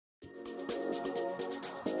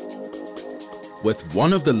With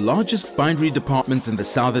one of the largest bindery departments in the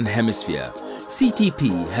Southern Hemisphere,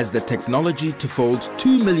 CTP has the technology to fold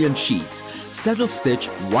 2 million sheets, saddle stitch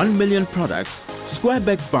 1 million products, square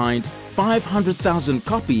back bind 500,000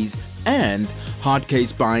 copies and hard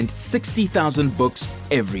case bind 60,000 books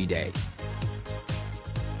every day.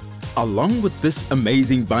 Along with this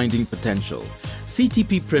amazing binding potential,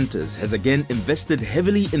 CTP Printers has again invested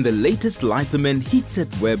heavily in the latest Litherman heatset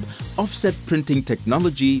web offset printing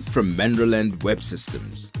technology from Menroland Web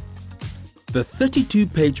Systems. The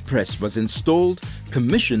 32-page press was installed,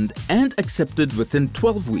 commissioned and accepted within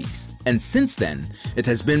 12 weeks, and since then it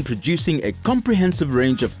has been producing a comprehensive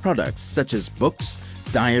range of products such as books,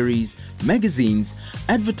 diaries, magazines,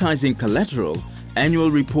 advertising collateral,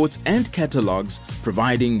 annual reports and catalogues,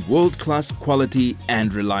 providing world-class quality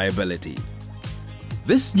and reliability.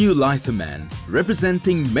 This new Litherman,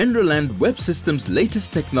 representing Menroland Web Systems'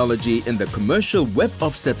 latest technology in the commercial web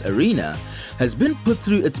offset arena, has been put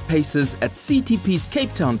through its paces at CTP's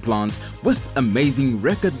Cape Town plant with amazing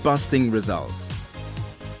record-busting results.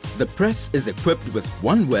 The press is equipped with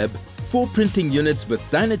one web, 4 printing units with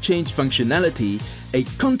Dynachange functionality, a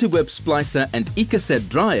ContiWeb splicer and e-cassette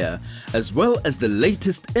dryer, as well as the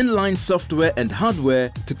latest inline software and hardware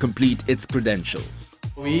to complete its credentials.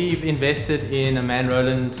 We've invested in a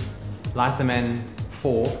Menroland Litherman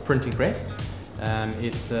 4 printing press.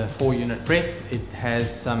 It's a 4-unit press. It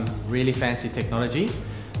has some really fancy technology.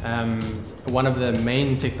 One of the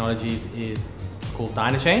main technologies is called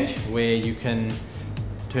Dynachange, where you can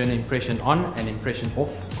turn impression on and impression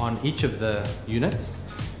off on each of the units.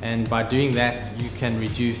 And by doing that, you can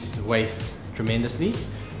reduce waste tremendously.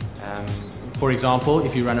 For example,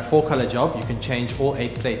 if you run a 4-color job, you can change all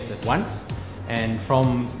 8 plates at once. And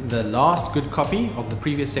from the last good copy of the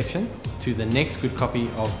previous section to the next good copy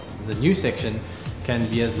of the new section can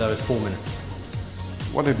be as low as 4 minutes.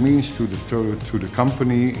 What it means to the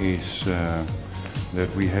company is that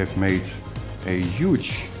we have made a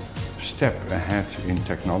huge step ahead in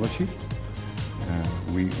technology.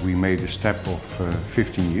 We made a step of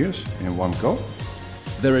 15 years in one go.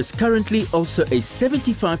 There is currently also a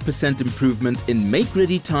 75% improvement in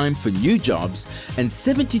make-ready time for new jobs and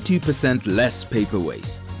 72% less paper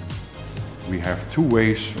waste. We have 2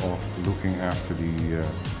 ways of looking after the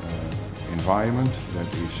environment,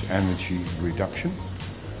 that is energy reduction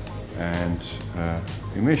and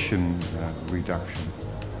emission reduction.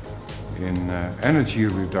 In energy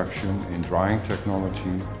reduction, in drying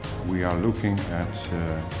technology, we are looking at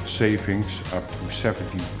savings up to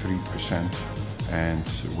 73%. And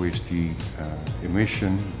with the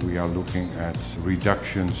emission, we are looking at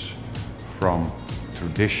reductions from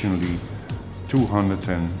traditionally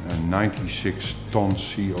 296 tons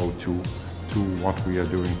CO2 to what we are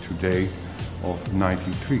doing today of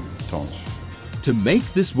 93 tons. To make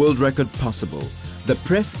this world record possible, the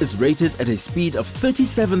press is rated at a speed of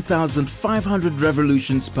 37,500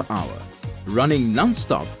 revolutions per hour. Running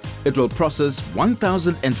non-stop, it will process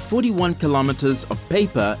 1,041 kilometers of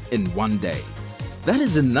paper in one day. That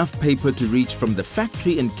is enough paper to reach from the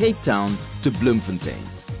factory in Cape Town to Bloemfontein.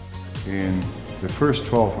 In the first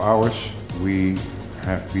 12 hours, we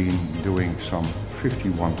have been doing some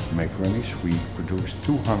 51 make-readies. We produced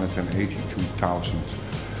 282,000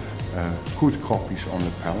 good copies on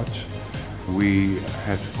the pallets. We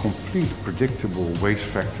had complete predictable waste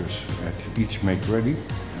factors at each make-ready,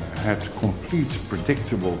 had complete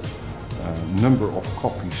predictable number of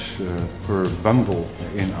copies per bundle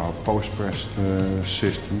in our post-press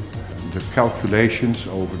system. The calculations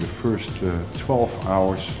over the first 12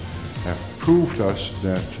 hours have proved us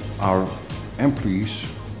that our employees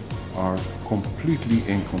are completely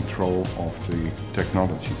in control of the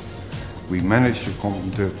technology. We managed the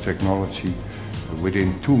technology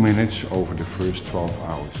within 2 minutes over the first 12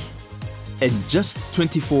 hours. In just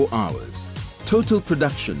 24 hours, total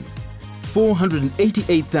production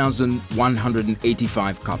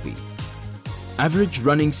 488,185 copies. Average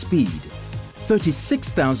running speed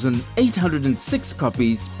 36,806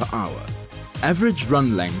 copies per hour. Average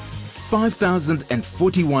run length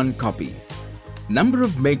 5,041 copies. Number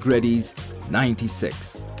of make-readies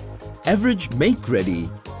 96. Average make-ready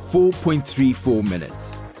 4.34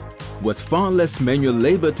 minutes. With far less manual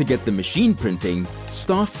labor to get the machine printing,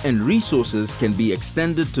 staff and resources can be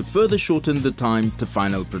extended to further shorten the time to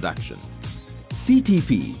final production.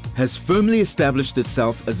 CTP has firmly established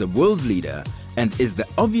itself as a world leader and is the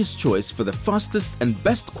obvious choice for the fastest and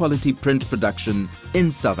best quality print production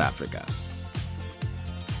in South Africa.